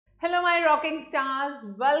Hello my rocking stars,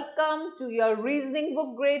 welcome to your reasoning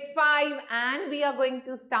book grade 5 and we are going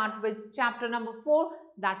to start with chapter number 4,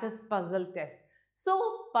 that is puzzle test. So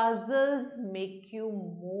puzzles make you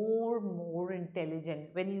more intelligent.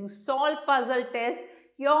 When you solve puzzle test,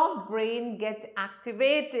 your brain gets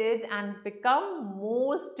activated and become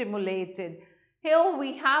more stimulated. Here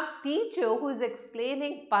we have teacher who is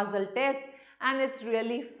explaining puzzle test and it's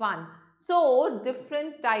really fun. So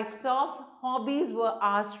different types of hobbies were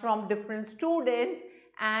asked from different students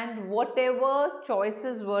and whatever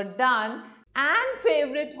choices were done and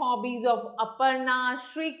favorite hobbies of Aparna,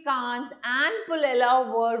 Shrikant and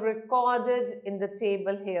Pullela were recorded in the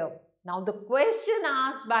table here. Now the question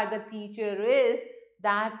asked by the teacher is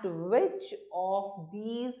that which of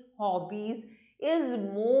these hobbies is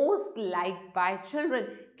most liked by children?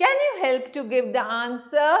 Can you help to give the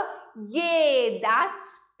answer? Yay, that's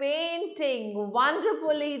painting.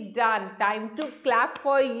 Wonderfully done. Time to clap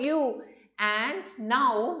for you. And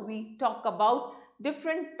now we talk about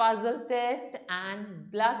different puzzle test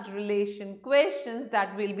and blood relation questions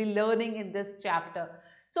that we'll be learning in this chapter.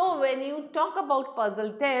 So when you talk about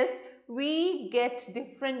puzzle test, we get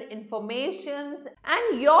different informations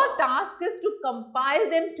and your task is to compile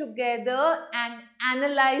them together and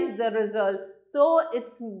analyze the result. So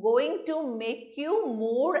it's going to make you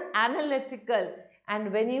more analytical.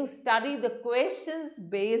 And when you study the questions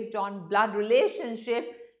based on blood relationship,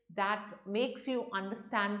 that makes you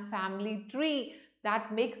understand family tree,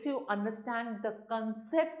 that makes you understand the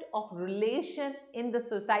concept of relation in the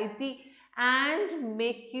society and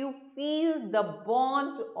make you feel the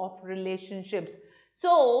bond of relationships.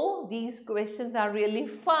 So these questions are really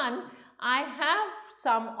fun. I have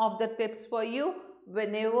some of the tips for you.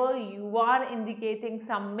 Whenever you are indicating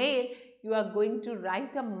some male, you are going to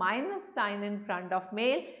write a minus sign in front of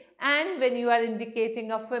male, and when you are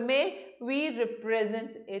indicating a female, we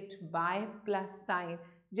represent it by plus sign.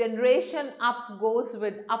 Generation up goes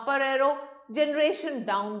with upper arrow, generation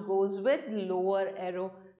down goes with lower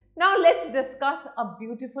arrow. Now let's discuss a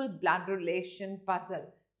beautiful blood relation puzzle.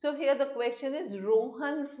 So here the question is,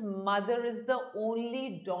 Rohan's mother is the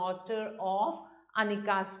only daughter of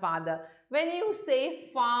Anika's father. When you say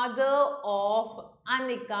father of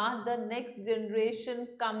Anika, the next generation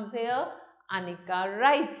comes here, Anika,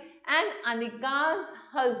 right? And Anika's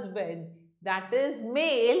husband, that is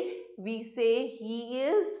male, we say he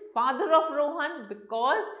is father of Rohan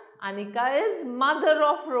because Anika is mother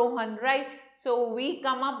of Rohan, right? So we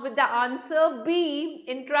come up with the answer B.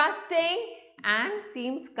 Interesting and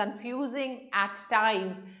seems confusing at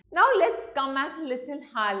times. Now let's come at a little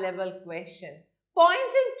high level question.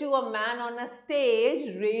 Pointing to a man on a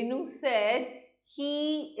stage, Renu said,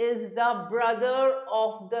 he is the brother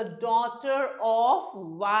of the daughter of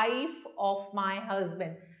wife of my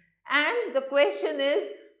husband. And the question is,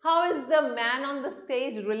 how is the man on the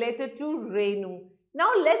stage related to Renu?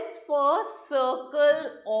 Now let's first circle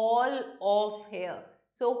all of here.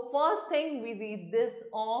 So first thing we read this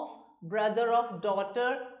of brother of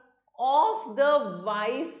daughter of the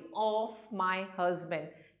wife of my husband.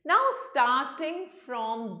 Now starting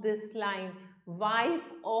from this line,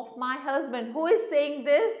 wife of my husband, who is saying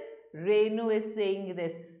this? Renu is saying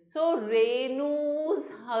this. So Renu's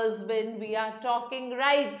husband we are talking,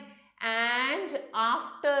 right? And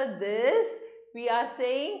after this we are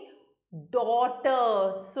saying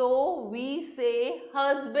daughter. So we say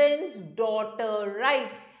husband's daughter, right?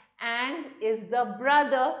 And is the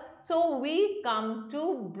brother. So we come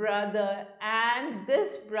to brother and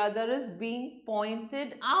this brother is being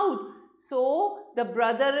pointed out. So the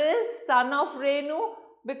brother is son of Renu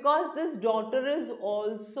because this daughter is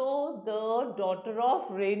also the daughter of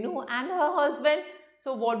Renu and her husband.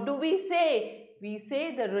 So what do we say? We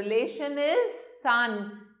say the relation is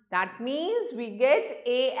son. That means we get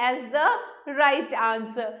A as the right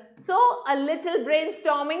answer. So a little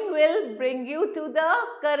brainstorming will bring you to the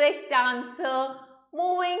correct answer.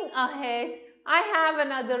 Moving ahead, I have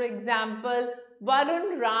another example.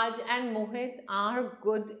 Varun, Raj and Mohit are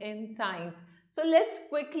good in science. So let's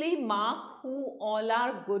quickly mark who all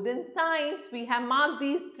are good in science. We have marked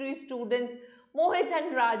these three students. Mohit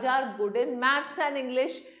and Raj are good in maths and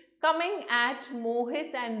English. Coming at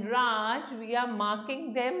Mohit and Raj, we are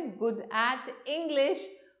marking them good at English.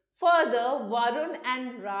 Further, Varun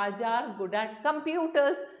and Raj are good at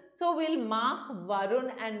computers. So we'll mark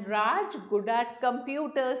Varun and Raj good at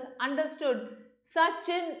computers. Understood?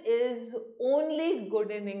 Sachin is only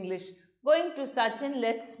good in English. Going to Sachin,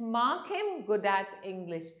 let's mark him good at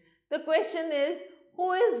English. The question is,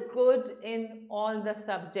 who is good in all the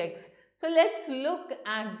subjects? So let's look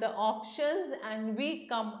at the options and we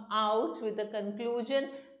come out with the conclusion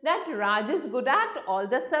that Raj is good at all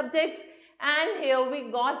the subjects, and here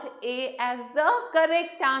we got A as the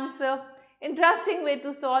correct answer. Interesting way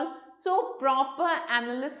to solve. So, proper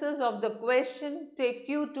analysis of the question take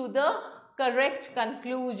you to the correct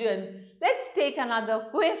conclusion. Let's take another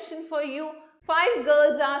question for you. 5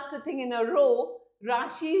 girls are sitting in a row.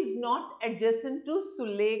 Rashi is not adjacent to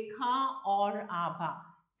Sulekha or Abha.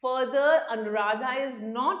 Further, Anuradha is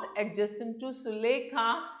not adjacent to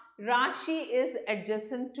Sulekha. Rashi is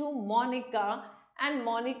adjacent to Monica, and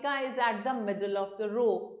Monica is at the middle of the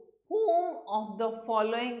row. Whom of the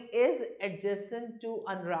following is adjacent to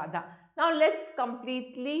Anuradha? Now let's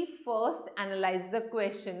completely first analyze the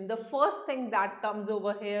question. The first thing that comes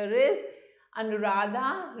over here is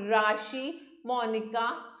Anuradha, Rashi,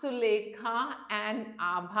 Monica, Sulekha and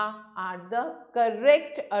Abha are the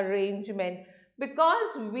correct arrangement,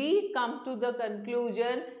 because we come to the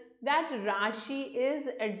conclusion that Rashi is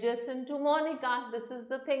adjacent to Monica. This is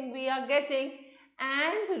the thing we are getting,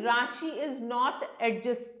 and Rashi is not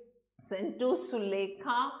adjacent to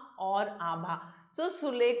Sulekha or Abha. So,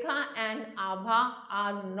 Sulekha and Abha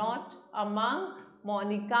are not among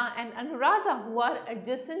Monica and Anuradha, who are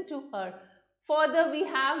adjacent to her. Further, we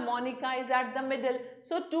have Monica is at the middle.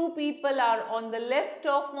 So, 2 people are on the left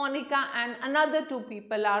of Monica and another 2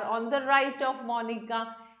 people are on the right of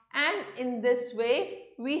Monica. And in this way,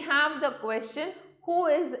 we have the question, who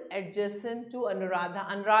is adjacent to Anuradha?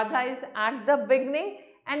 Anuradha is at the beginning,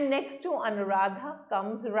 and next to Anuradha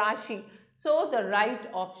comes Rashi. So, the right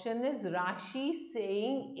option is Rashi,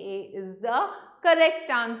 saying A is the correct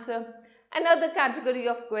answer. Another category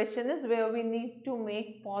of question is where we need to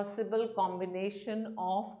make possible combination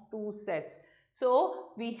of 2 sets.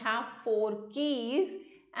 So, we have 4 keys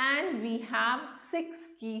and we have 6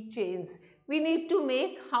 key chains. We need to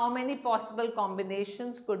make how many possible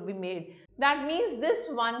combinations could be made. That means this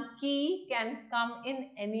one key can come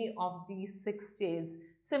in any of these 6 chains.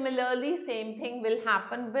 Similarly, same thing will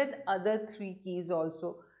happen with other 3 keys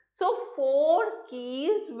also. So, 4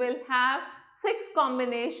 keys will have 6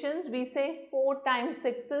 combinations. We say 4 times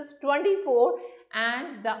 6 is 24,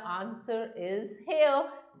 and the answer is here.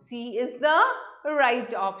 C is the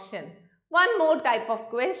right option. One more type of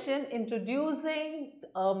question, introducing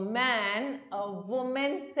a man. A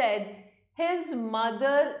woman said, his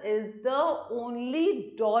mother is the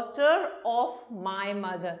only daughter of my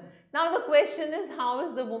mother. Now the question is, how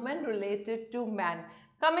is the woman related to man?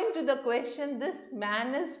 Coming to the question, this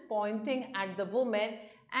man is pointing at the woman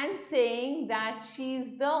and saying that she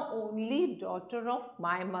is the only daughter of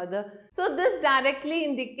my mother. So this directly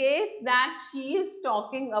indicates that she is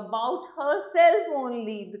talking about herself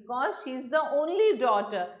only, because she is the only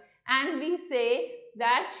daughter, and we say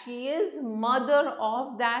that she is mother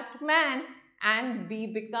of that man, and B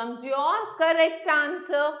becomes your correct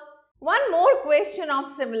answer. One more question of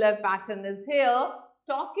similar pattern is here,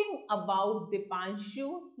 talking about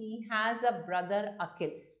Dipanshu. He has a brother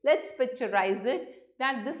Akhil. Let's picturize it.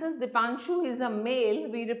 That this is Dipanshu, is a male,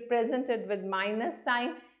 we represent it with minus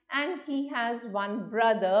sign, and he has one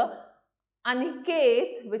brother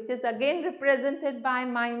Aniket, which is again represented by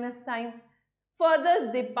minus sign.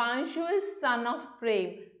 Further, Dipanshu is son of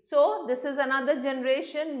Prem. So, this is another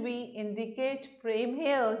generation, we indicate Prem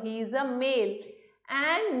here, he is a male,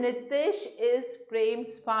 and Nitish is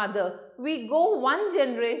Prem's father. We go one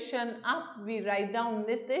generation up, we write down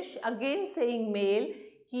Nitish, again saying male.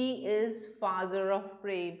 He is father of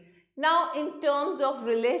Prem. Now, in terms of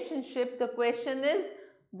relationship, the question is,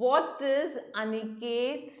 what is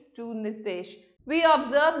Aniket to Nitish? We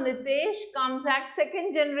observe Nitish comes at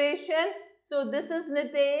second generation. So, this is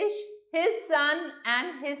Nitish, his son,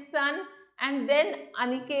 and then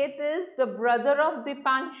Aniket is the brother of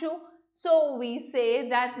Dipanshu. So, we say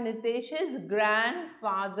that Nitish is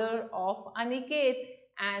grandfather of Aniket.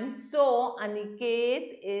 And so,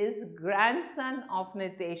 Aniket is grandson of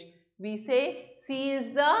Nitish. We say C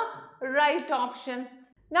is the right option.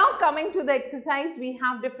 Now, coming to the exercise, we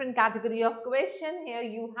have different category of question. Here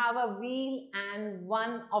you have a wheel and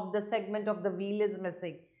one of the segment of the wheel is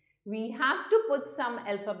missing. We have to put some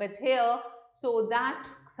alphabet here so that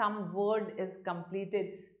some word is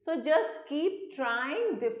completed. So, just keep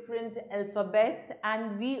trying different alphabets,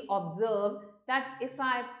 and we observe that if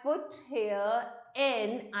I put here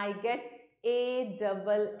N, I get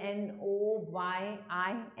ANNOYING.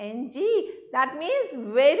 That means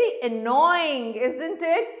very annoying, isn't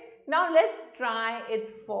it? Now let's try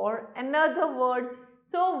it for another word.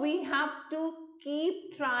 So we have to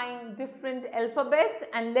keep trying different alphabets,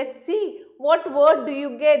 and let's see what word do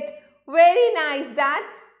you get. Very nice,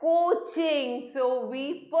 that's coaching. So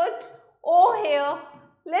we put O here.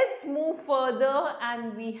 Let's move further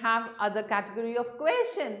and we have other category of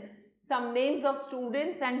question. Some names of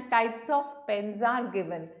students and types of pens are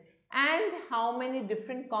given and how many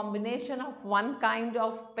different combination of one kind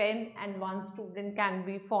of pen and one student can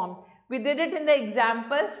be formed. We did it in the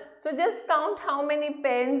example. So just count how many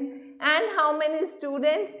pens and how many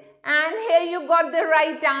students, and here you got the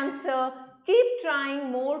right answer. Keep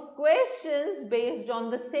trying more questions based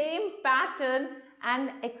on the same pattern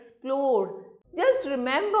and explore. Just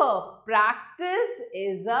remember, practice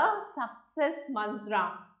is a success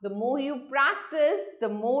mantra. The more you practice, the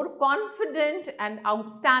more confident and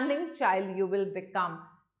outstanding child you will become.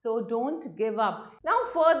 So don't give up. Now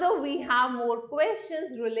further we have more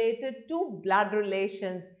questions related to blood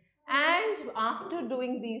relations. And after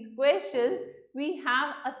doing these questions, we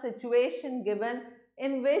have a situation given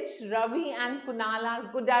in which Ravi and Kunal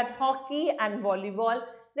are good at hockey and volleyball.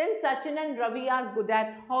 Then Sachin and Ravi are good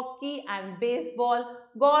at hockey and baseball.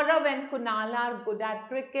 Gaurav and Kunal are good at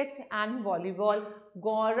cricket and volleyball.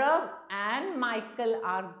 Gaurav and Michael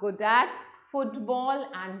are good at football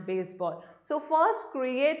and baseball. So first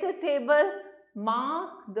create a table,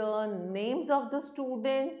 mark the names of the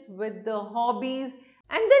students with the hobbies,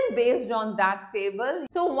 and then based on that table,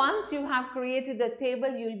 so once you have created a table,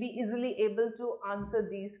 you'll be easily able to answer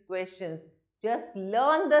these questions. Just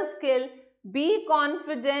learn the skill, be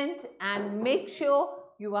confident, and make sure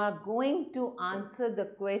you are going to answer the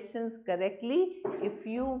questions correctly if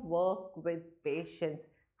you work with patience.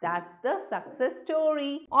 That's the success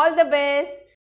story. All the best.